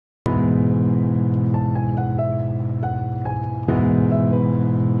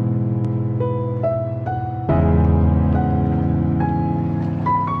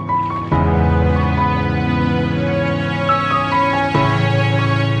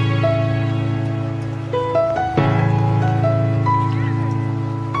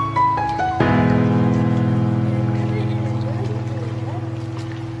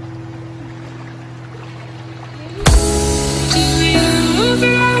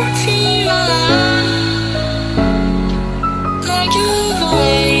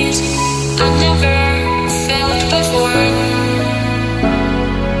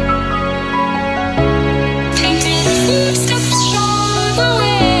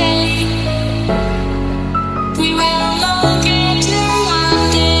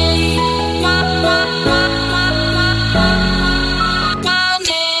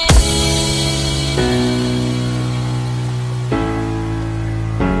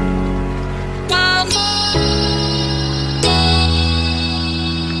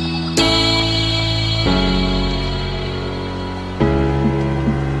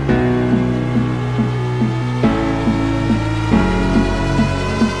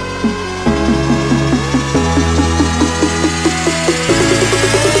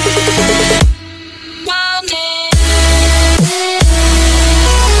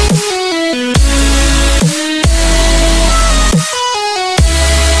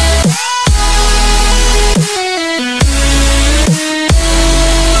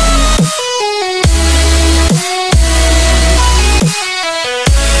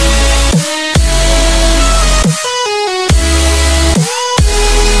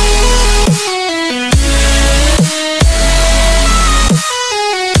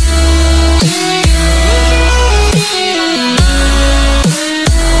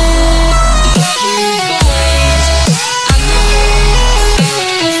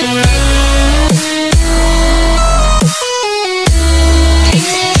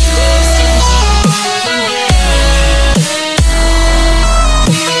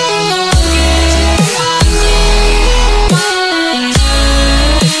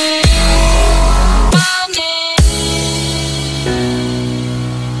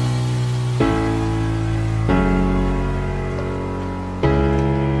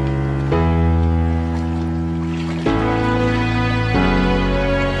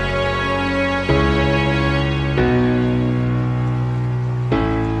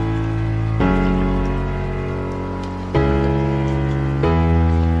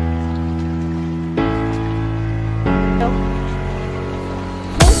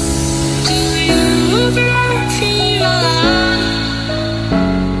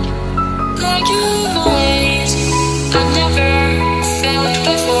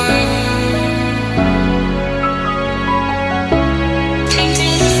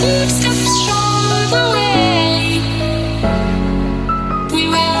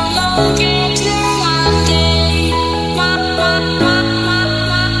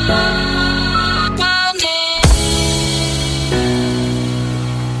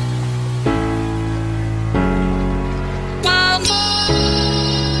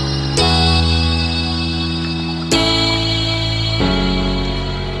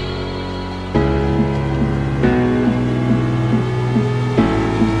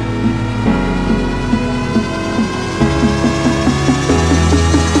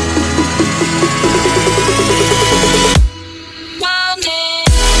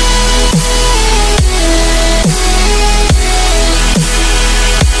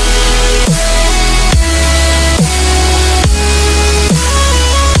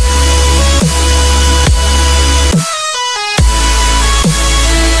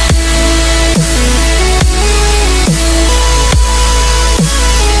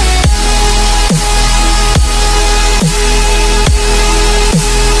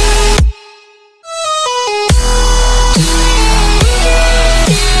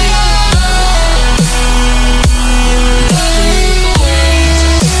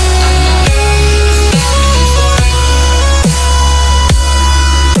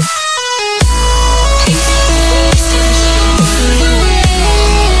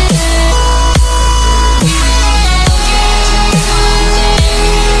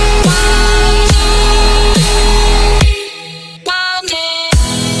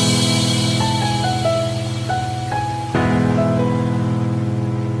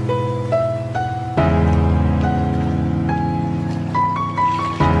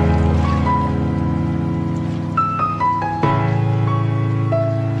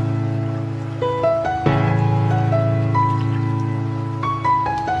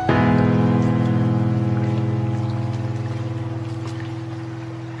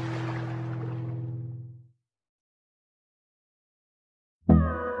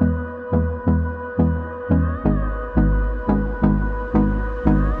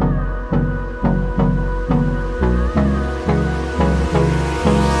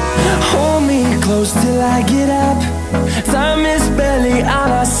close till I get up. Time is barely on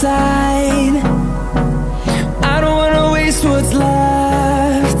our side. I don't wanna waste what's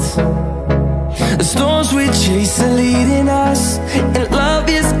left. The storms we chase are leading us, and love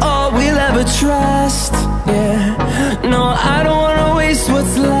is all we'll ever trust. Yeah, no, I don't wanna waste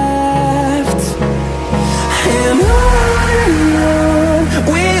what's left. And on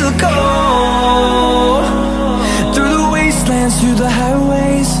we'll go, through the wastelands, through the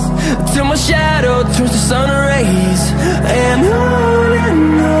highways, till my shadow turns to sun rays. And on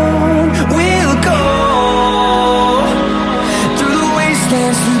we'll go, through the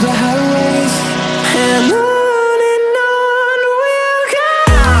wastelands, through the highways, and on we'll go.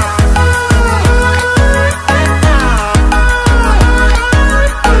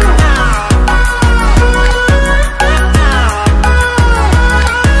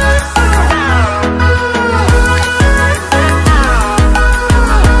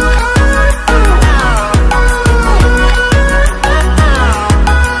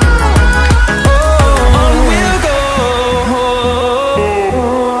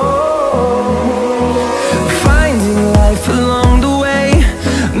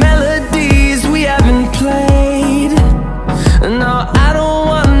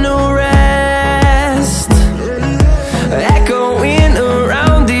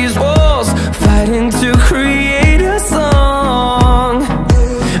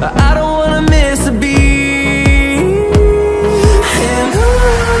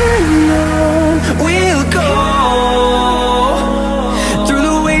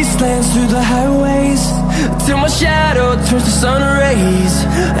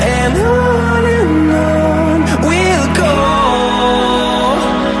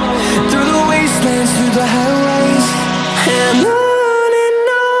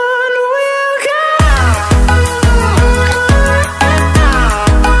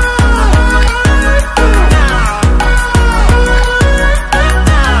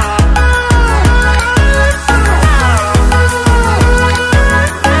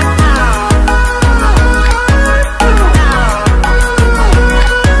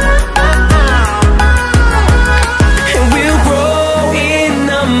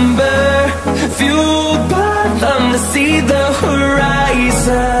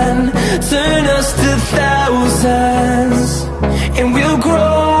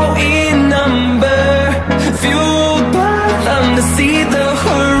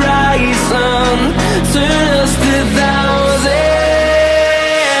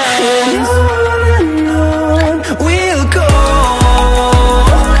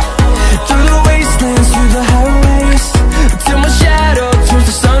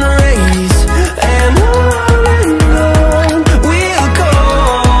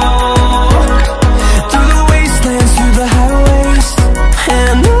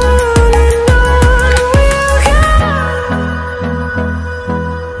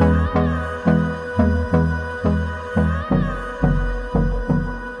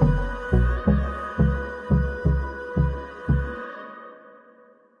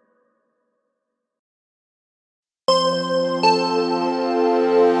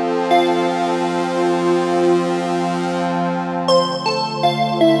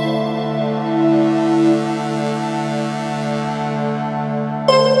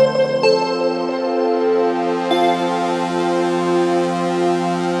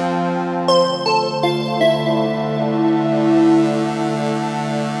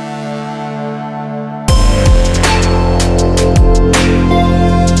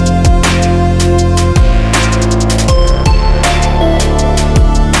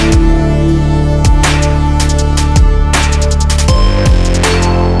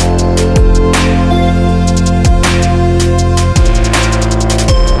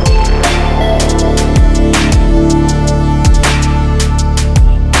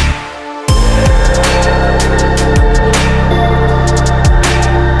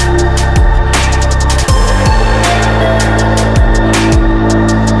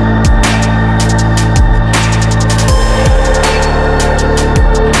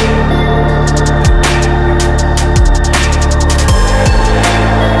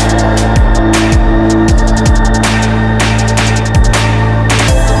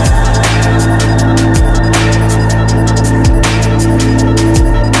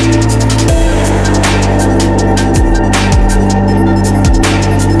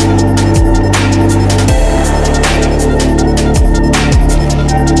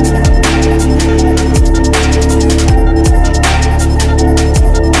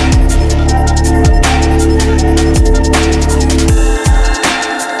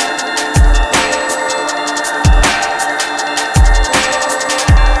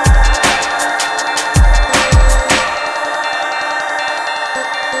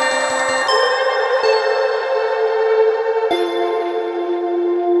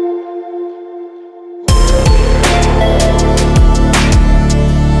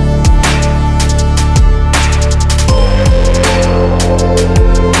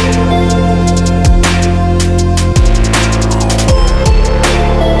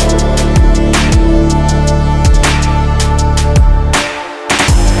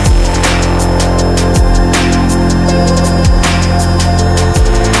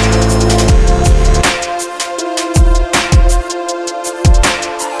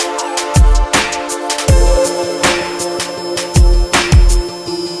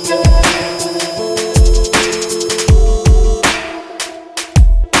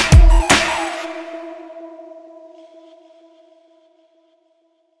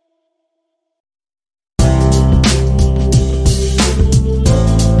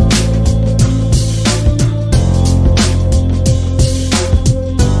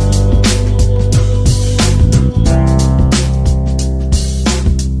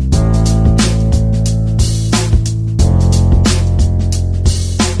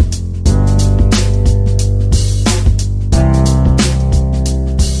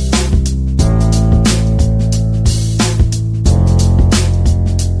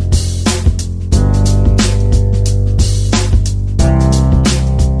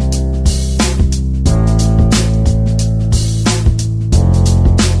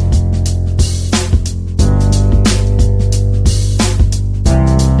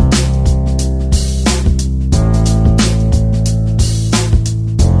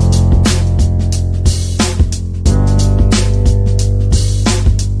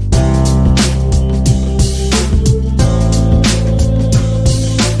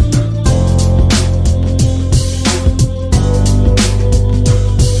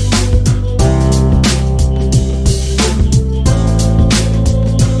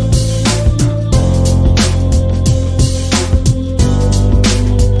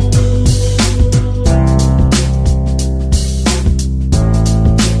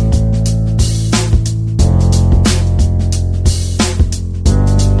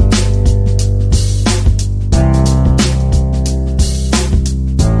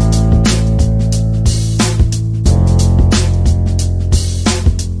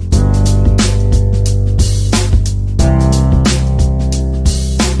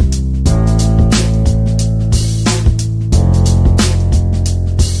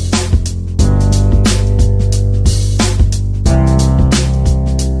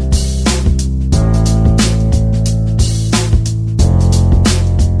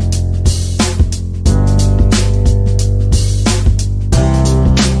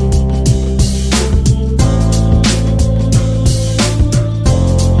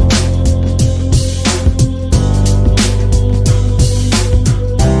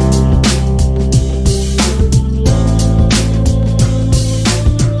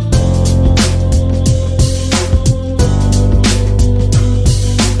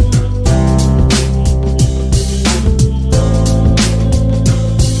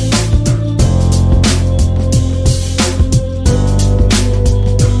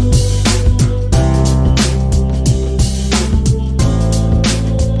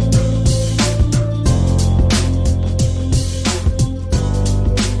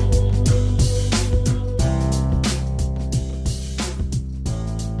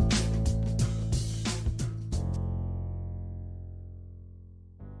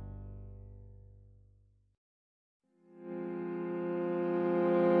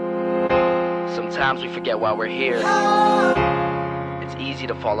 Sometimes we forget why we're here. It's easy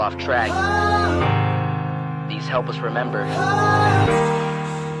to fall off track. These help us remember.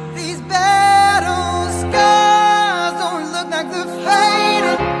 These battle scars don't look like they're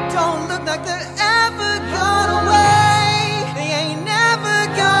faded, don't look like they're ever gone away. They ain't never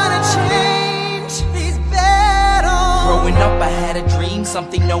gonna change. These battles. Growing up I had a dream,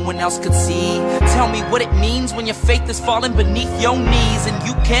 something no one else could see. Tell me what it means when your faith is falling beneath your knees and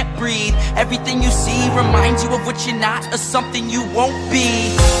you can't breathe. Everything you see reminds you of what you're not or something you won't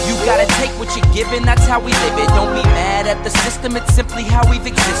be. You gotta take what you're given, that's how we live it. Don't be mad at the system, it's simply how we've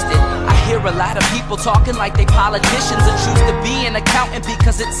existed. I hear a lot of people talking like they politicians and choose to be an accountant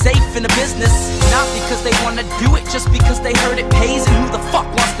because it's safe in the business. Not because they wanna do it, just because they heard it pays. And who the fuck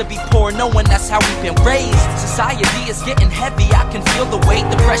wants to be poor knowing that's how we've been raised? Society is getting heavy, I can feel the weight.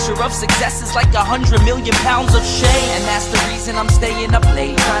 The pressure of success is like 100 million pounds of shame. And that's the reason I'm staying up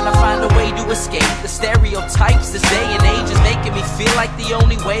late, trying to find a way to escape the stereotypes this day and age is making me feel like the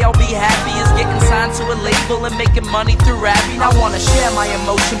only way I'll be happy is getting signed to a label and making money through rapping. I wanna share my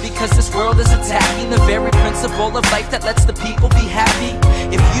emotion because this world is attacking the very principle of life that lets the people be happy.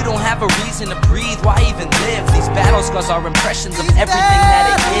 If you don't have a reason to breathe, why even live? These battle scars are impressions of everything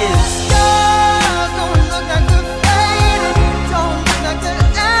that it is. Don't look like they're faded, don't look like they're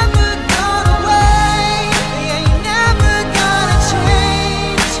ever gone away. They ain't never gonna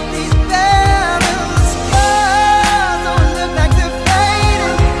change. These battle scars don't look like they're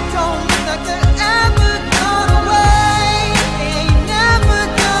faded, don't look like they're ever gone away. They ain't never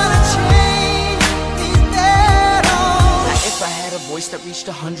gonna change. These battles. Now if I had a voice that reached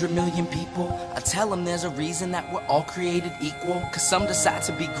 100 million people, I'd tell them there's a reason that we're all created equal. Cause some decide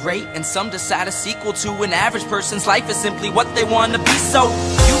to be great and some decide a sequel to an average person's life is simply what they want to be. So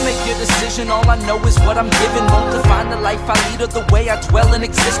you make your decision, all I know is what I'm given. Won't define the life I lead or the way I dwell in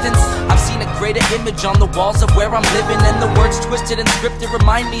existence. I've seen a greater image on the walls of where I'm living, and the words twisted and scripted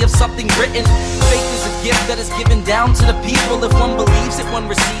remind me of something written. Faith is a gift that is given down to the people. If one believes it, one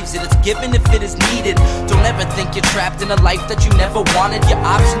receives it. It's given if it is needed. Don't ever think you're trapped in a life that you never wanted. Your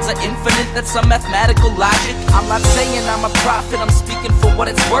options are infinite, that's some mathematical logic. I'm not saying I'm a prophet, I'm speaking for what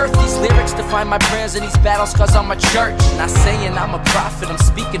it's worth. These lyrics define my prayers and these battle scars on my church. Not saying I'm a prophet, I'm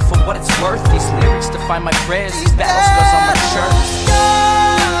speaking for what it's worth. These lyrics define my prayers, these battle scars on my church.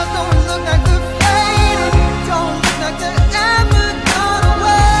 Don't look like they're faded, don't look like they're ever gone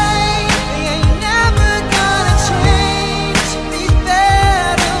away. They ain't never gonna change. These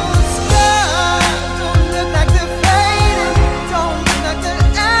battle scars don't look like they're faded, don't look like they're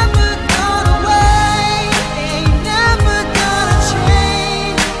ever gone away. They ain't never gonna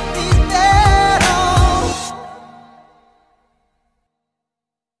change. These battles.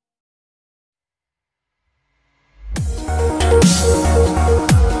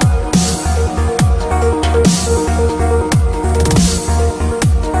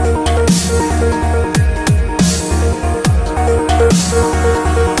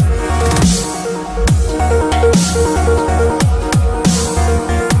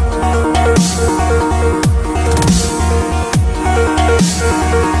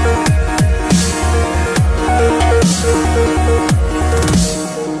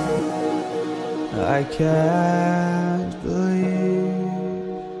 I can't believe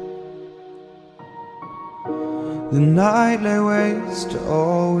the night lay waste to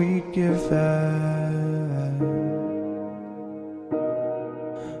all we'd given.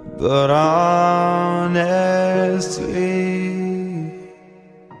 But honestly,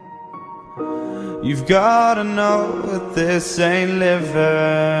 you've gotta know that this ain't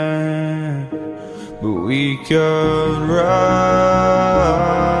living. But we could run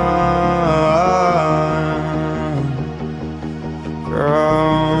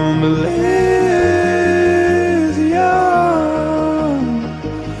from Elysium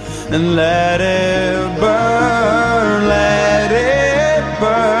and let it burn, let it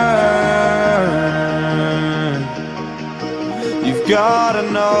burn. You've gotta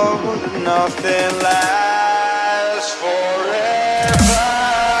know that nothing lasts forever.